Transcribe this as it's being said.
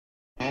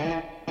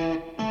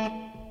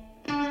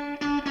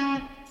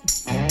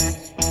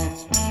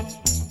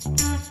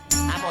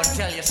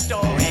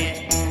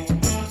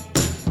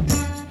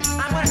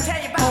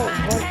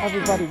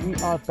everybody.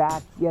 We are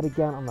back yet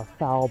again on the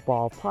Foul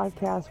Ball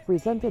Podcast,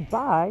 presented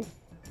by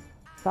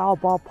Foul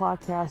Ball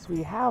Podcast.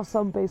 We have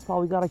some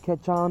baseball we got to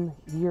catch on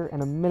here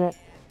in a minute,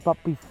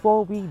 but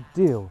before we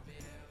do,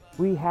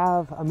 we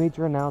have a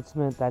major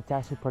announcement that's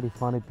actually pretty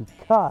funny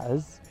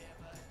because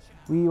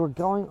we were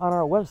going on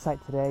our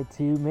website today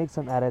to make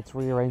some edits,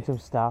 rearrange some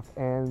stuff,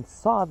 and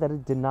saw that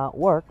it did not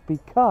work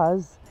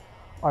because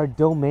our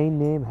domain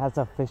name has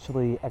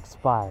officially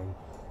expired.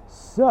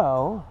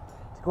 So,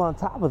 to go on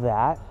top of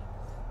that,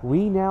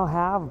 we now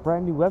have a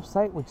brand new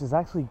website, which is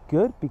actually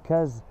good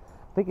because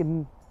I think it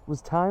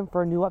was time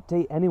for a new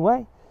update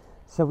anyway.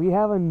 So we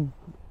have a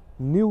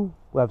new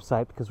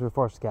website because we were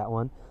forced to get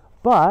one.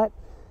 But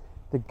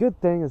the good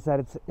thing is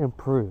that it's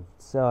improved.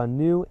 So a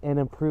new and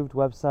improved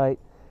website,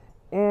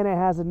 and it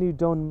has a new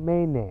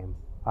domain name.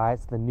 All right,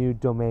 so the new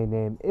domain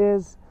name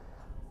is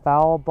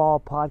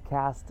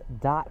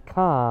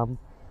foulballpodcast.com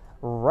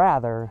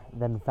rather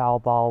than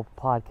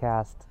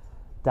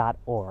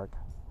foulballpodcast.org.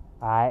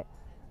 All right,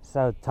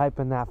 so type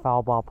in that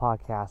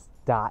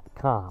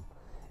foulballpodcast.com.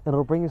 And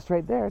it'll bring you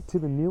straight there to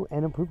the new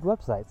and improved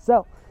website.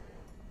 So,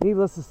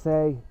 needless to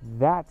say,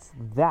 that's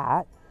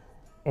that.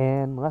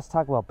 And let's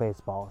talk about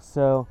baseball.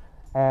 So,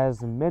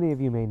 as many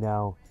of you may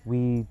know,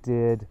 we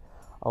did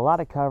a lot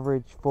of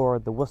coverage for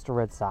the Worcester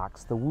Red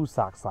Sox, the Woo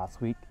Sox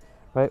last week,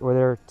 right? We're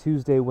there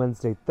Tuesday,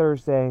 Wednesday,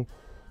 Thursday.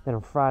 Then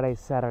on Friday,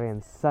 Saturday,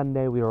 and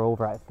Sunday, we were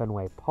over at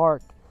Fenway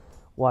Park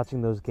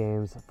watching those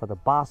games for the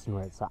Boston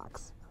Red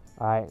Sox.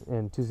 All right,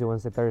 and Tuesday,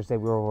 Wednesday, Thursday,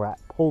 we were over at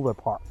Polar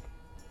Park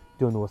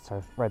doing the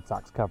Worcester Red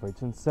Sox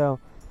coverage. And so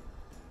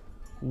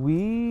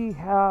we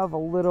have a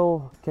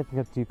little catching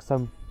up to you because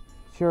I'm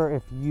sure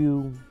if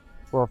you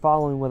were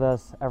following with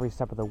us every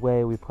step of the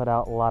way, we put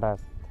out a lot of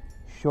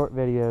short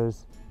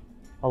videos,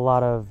 a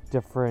lot of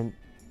different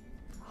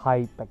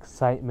hype,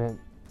 excitement,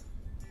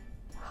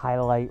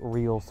 highlight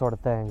reel sort of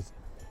things.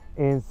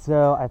 And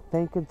so I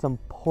think it's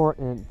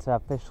important to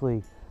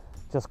officially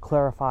just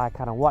clarify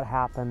kind of what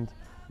happened,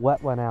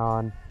 what went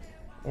on,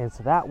 and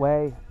so that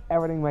way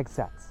everything makes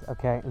sense,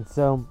 okay? And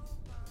so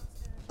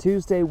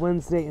Tuesday,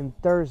 Wednesday, and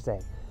Thursday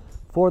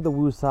for the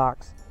Woo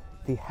Sox.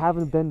 If you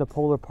haven't been to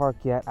Polar Park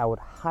yet, I would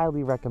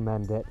highly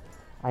recommend it.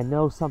 I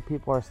know some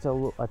people are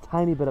still a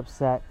tiny bit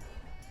upset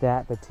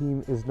that the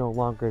team is no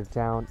longer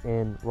down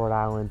in Rhode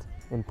Island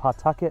in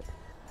Pawtucket,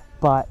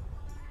 but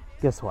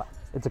guess what?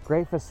 It's a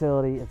great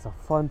facility. It's a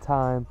fun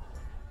time.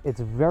 It's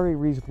very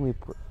reasonably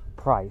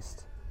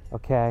priced,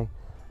 okay?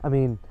 I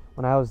mean,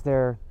 when I was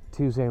there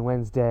Tuesday and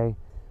Wednesday,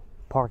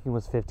 parking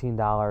was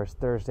 $15.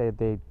 Thursday,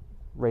 they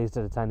raised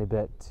it a tiny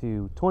bit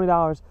to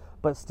 $20,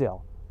 but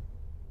still,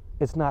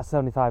 it's not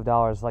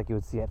 $75 like you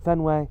would see at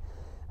Fenway,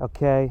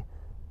 okay?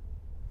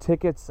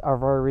 Tickets are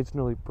very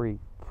reasonably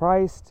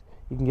priced.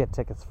 You can get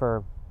tickets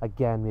for,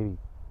 again, maybe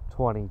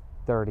 $20,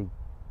 $30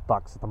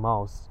 at the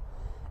most.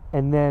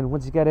 And then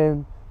once you get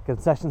in,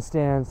 concession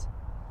stands,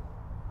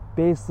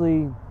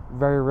 basically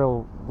very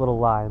real little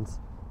lines.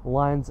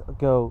 Lines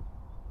go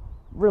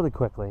really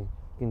quickly.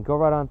 You can go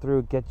right on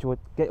through, get what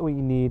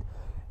you need.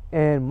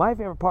 And my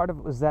favorite part of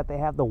it was that they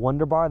have the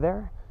Wonder Bar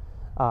there,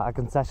 a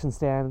concession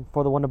stand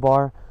for the Wonder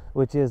Bar,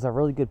 which is a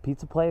really good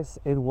pizza place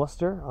in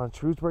Worcester on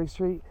Shrewsbury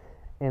Street.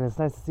 And it's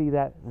nice to see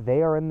that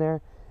they are in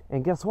there.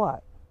 And guess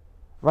what?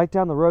 Right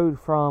down the road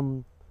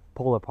from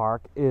Polar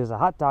Park is a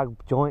hot dog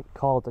joint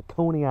called the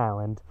Coney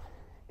Island.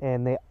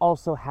 And they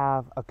also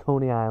have a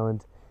Coney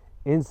Island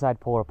inside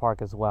Polar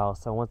Park as well.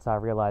 So once I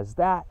realized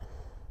that,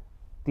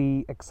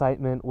 the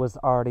excitement was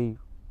already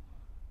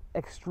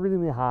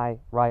extremely high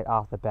right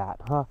off the bat.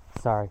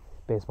 Sorry,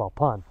 baseball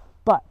pun.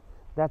 But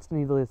that's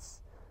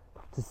needless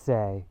to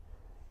say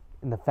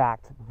in the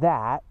fact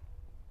that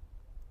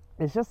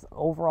it's just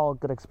overall a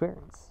good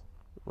experience,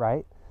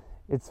 right?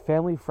 It's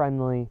family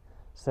friendly.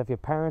 So if your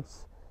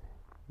parents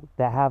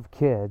that have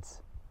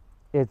kids,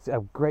 it's a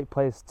great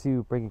place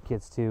to bring your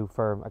kids to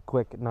for a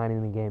quick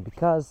 9-inning game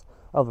because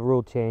of the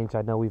rule change.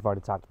 I know we've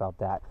already talked about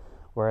that,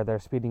 where they're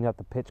speeding up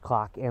the pitch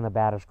clock and the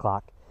batter's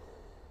clock.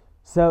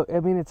 So,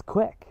 I mean, it's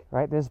quick,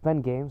 right? There's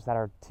been games that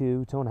are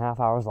 2.5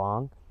 hours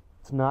long.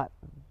 It's not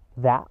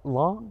that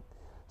long.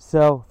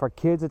 So, for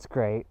kids, it's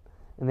great.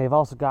 And they've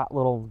also got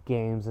little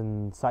games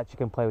and such you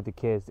can play with the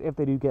kids. If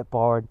they do get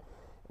bored,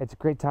 it's a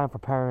great time for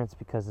parents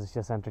because it's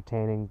just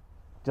entertaining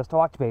just to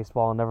watch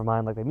baseball, never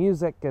mind like the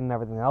music and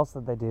everything else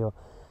that they do.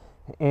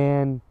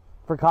 And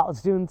for college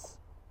students,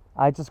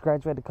 I just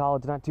graduated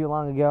college not too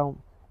long ago,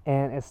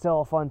 and it's still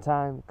a fun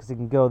time because you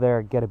can go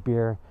there, get a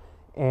beer,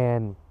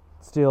 and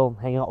still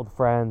hang out with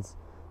friends,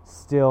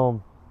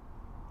 still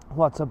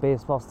watch some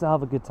baseball, still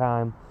have a good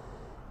time,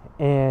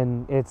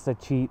 and it's a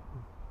cheap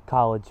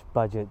college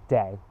budget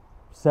day.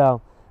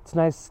 So it's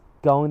nice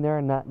going there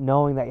and not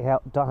knowing that you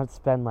don't have to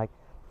spend like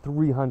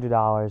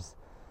 $300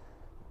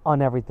 on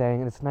everything.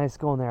 And it's nice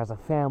going there as a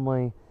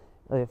family.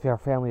 If you're a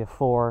family of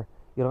 4,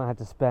 you don't have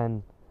to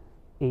spend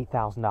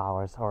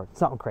 $8,000 or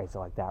something crazy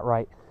like that,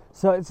 right?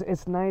 So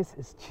it's nice,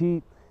 it's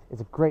cheap, it's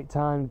a great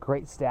time,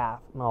 great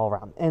staff, and all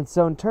around. And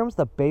so in terms of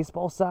the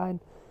baseball side,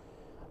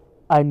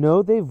 I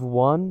know they've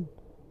won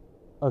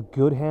a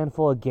good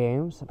handful of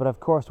games, but of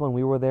course, when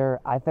we were there,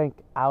 I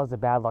think I was the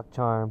bad luck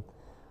charm.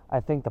 I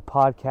think the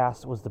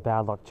podcast was the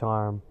bad luck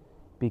charm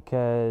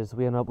because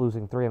we ended up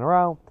losing 3 in a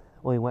row.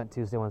 When we went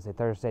Tuesday, Wednesday,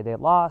 Thursday, they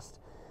had lost.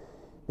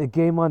 The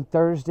game on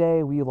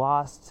Thursday, we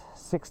lost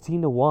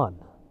 16-1.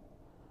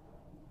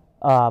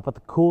 But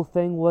the cool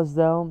thing was,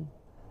 though,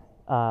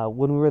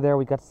 when we were there,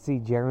 we got to see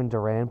Jarren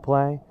Duran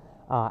play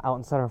out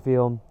in center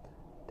field.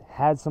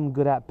 Had some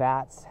good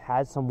at-bats,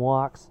 had some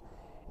walks,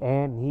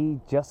 and he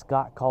just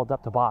got called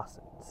up to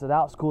Boston. So that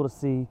was cool to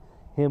see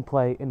him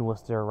play in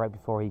Worcester right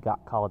before he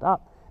got called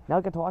up. Now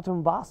I get to watch him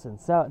in Boston.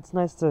 So it's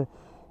nice to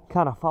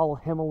kind of follow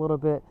him a little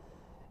bit,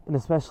 and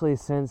especially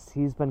since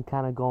he's been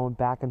kind of going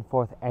back and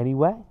forth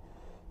anyway.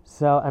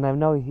 So, and I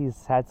know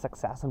he's had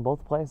success in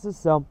both places.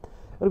 So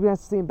it'll be nice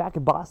to see him back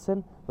in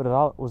Boston, but it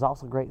was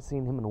also great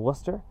seeing him in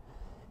Worcester.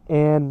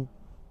 And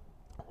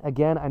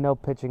again, I know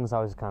pitching is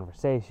always a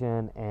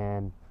conversation,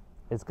 and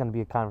it's going to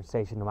be a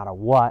conversation no matter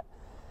what.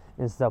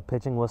 And so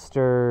pitching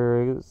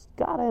Worcester's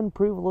got to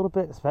improve a little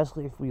bit,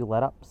 especially if we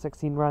let up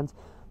 16 runs.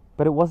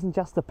 But it wasn't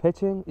just the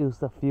pitching, it was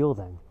the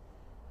fielding,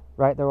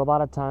 right? There were a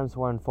lot of times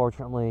where,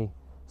 unfortunately,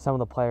 some of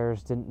the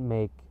players didn't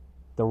make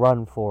the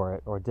run for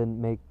it or didn't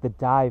make the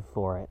dive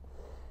for it.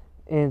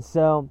 And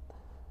so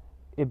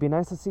it'd be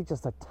nice to see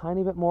just a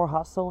tiny bit more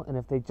hustle, and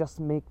if they just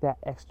make that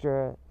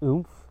extra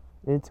oomph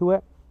into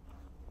it,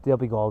 they'll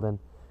be golden.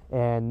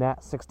 And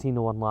that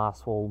 16-1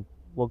 loss will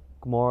look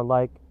more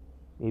like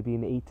maybe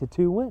an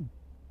 8-2 win.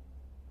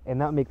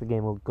 And that would make the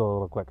game go a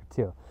little quicker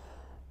too.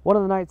 One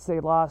of the nights they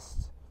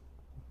lost,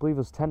 I believe it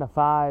was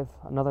 10-5.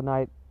 Another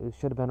night it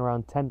should have been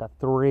around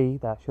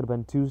 10-3. That should have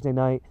been Tuesday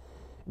night.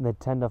 And the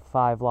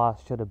 10-5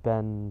 loss should have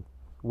been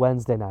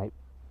Wednesday night.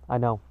 I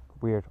know,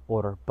 weird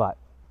order, but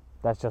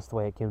that's just the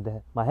way it came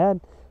to my head.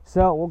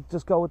 So we'll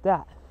just go with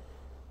that.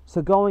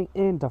 So going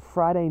into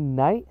Friday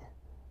night,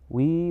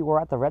 we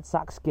were at the Red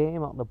Sox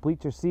game out in the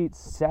bleacher seats.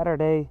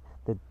 Saturday,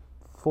 the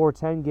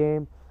 4:10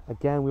 game,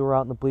 again, we were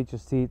out in the bleacher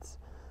seats.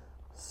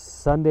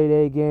 Sunday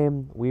day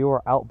game, we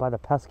were out by the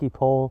pesky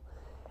pole.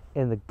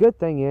 And the good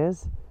thing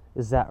is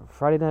that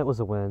Friday night was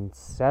a win,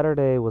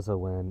 Saturday was a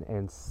win,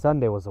 and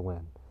Sunday was a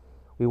win.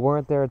 We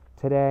weren't there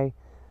today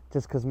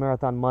just because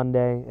Marathon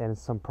Monday and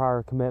some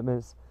prior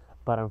commitments,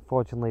 but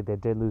unfortunately they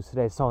did lose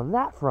today. So on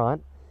that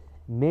front,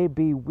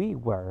 maybe we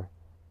were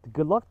the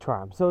good luck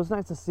charm. So it's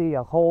nice to see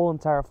a whole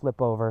entire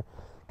flip over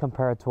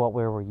compared to what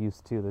we were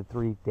used to the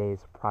 3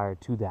 days prior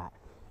to that.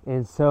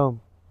 And so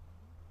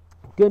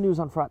good news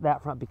on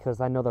that front, because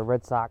I know the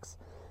Red Sox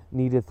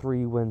needed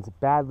 3 wins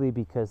badly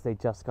because they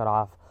just got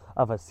off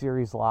of a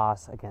series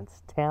loss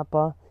against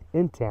Tampa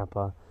in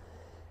Tampa.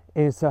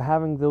 And so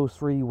having those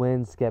 3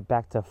 wins get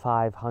back to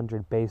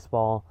 500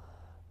 baseball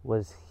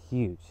was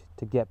huge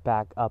to get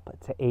back up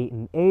to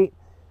 8-8.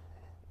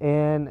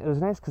 And it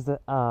was nice because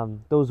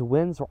those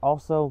wins were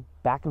also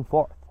back and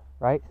forth,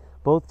 right?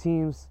 Both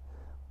teams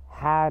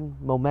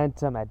had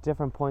momentum at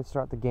different points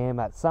throughout the game.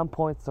 At some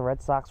points, the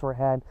Red Sox were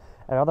ahead.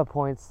 At other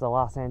points, the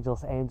Los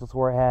Angeles Angels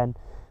were ahead.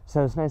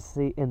 So it's nice to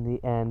see in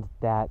the end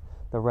that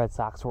the Red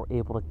Sox were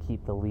able to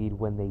keep the lead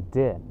when they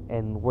did,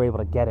 and were able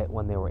to get it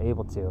when they were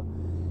able to.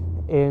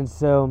 And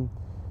so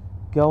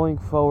going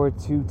forward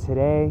to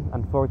today,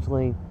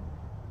 unfortunately,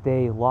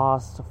 they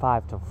lost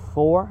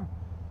 5-4.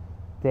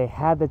 They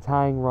had the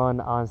tying run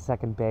on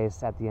second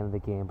base at the end of the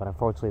game, but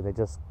unfortunately they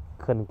just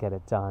couldn't get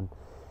it done.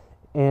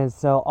 And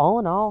so all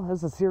in all, it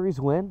was a series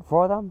win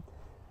for them.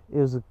 It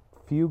was a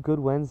few good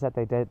wins that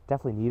they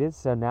definitely needed.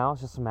 So now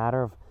it's just a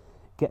matter of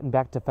getting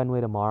back to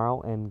Fenway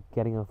tomorrow and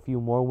getting a few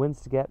more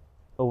wins to get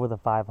over the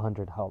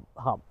 500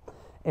 hump.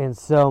 And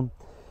so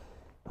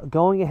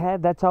going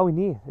ahead, that's all we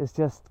need. It's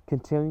just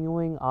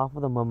continuing off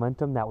of the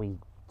momentum that we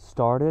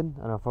started,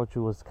 and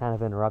unfortunately was kind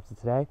of interrupted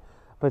today.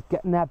 But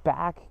getting that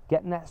back,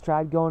 getting that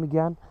stride going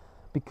again,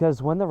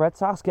 because when the Red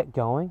Sox get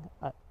going,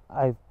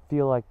 I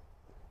feel like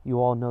you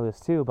all know this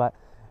too, but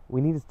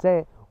we need to say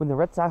it, when the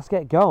Red Sox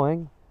get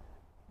going,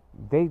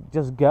 they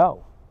just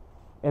go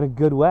in a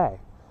good way.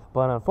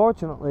 But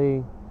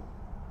unfortunately,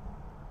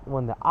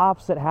 when the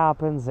opposite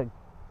happens, it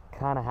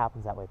kind of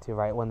happens that way too,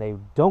 right? When they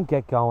don't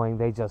get going,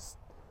 they just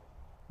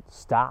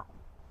stop.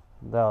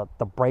 The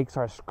brakes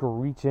are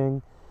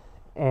screeching,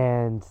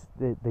 and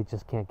they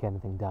just can't get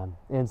anything done.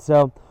 And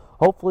so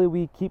hopefully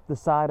we keep the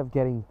side of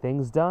getting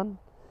things done.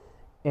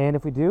 And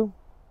if we do,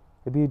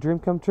 it'd be a dream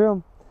come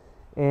true.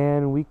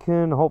 And we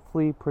can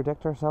hopefully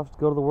predict ourselves to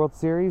go to the World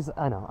Series.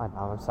 I know,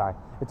 I'm sorry.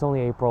 It's only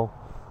April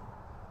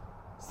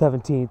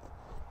 17th,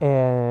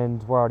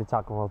 and we're already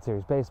talking World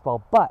Series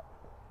baseball. But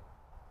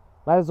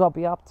might as well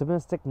be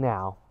optimistic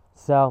now.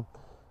 So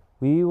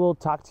we will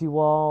talk to you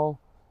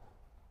all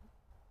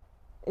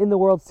in the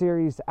World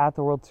Series, at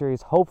the World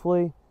Series,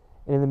 hopefully.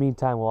 And in the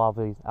meantime, we'll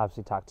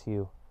obviously talk to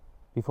you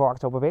before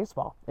October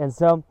baseball. And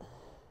so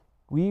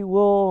we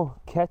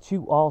will catch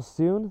you all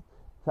soon.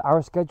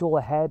 Our schedule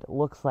ahead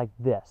looks like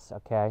this,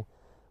 okay?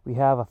 We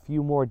have a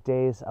few more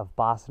days of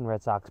Boston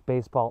Red Sox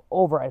baseball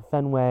over at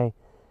Fenway.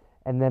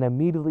 And then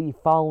immediately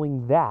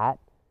following that,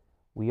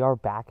 we are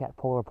back at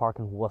Polar Park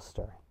in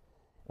Worcester.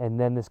 And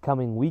then this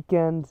coming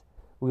weekend,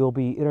 we will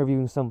be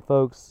interviewing some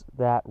folks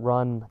that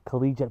run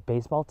collegiate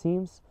baseball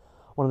teams.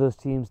 One of those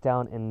teams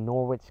down in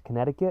Norwich,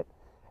 Connecticut,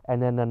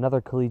 and then another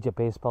collegiate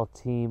baseball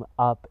team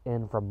up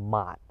in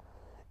Vermont.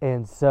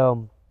 And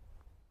so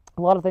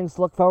a lot of things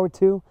to look forward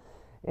to.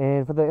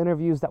 And for the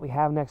interviews that we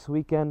have next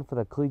weekend for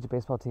the collegiate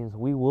baseball teams,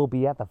 we will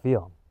be at the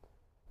field.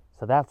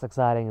 So that's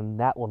exciting, and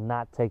that will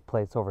not take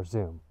place over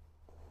Zoom.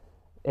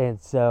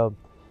 And so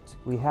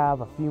we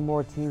have a few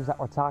more teams that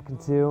we're talking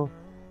to.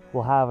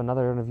 We'll have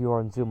another interview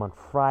on Zoom on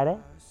Friday,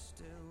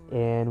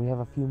 and we have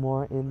a few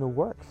more in the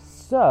works.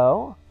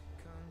 So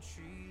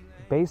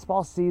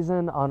baseball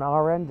season on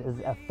our end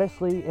is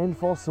officially in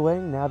full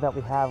swing now that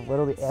we have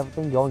literally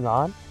everything going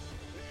on.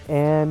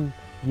 And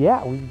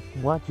yeah, we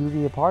want you to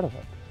be a part of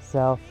it.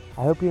 So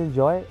I hope you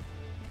enjoy it.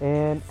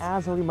 And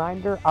as a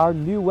reminder, our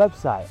new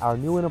website, our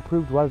new and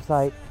improved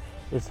website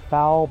is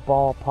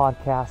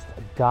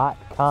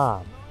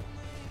foulballpodcast.com.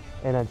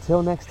 And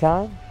until next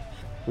time,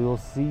 we will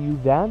see you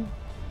then.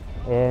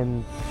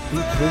 And keep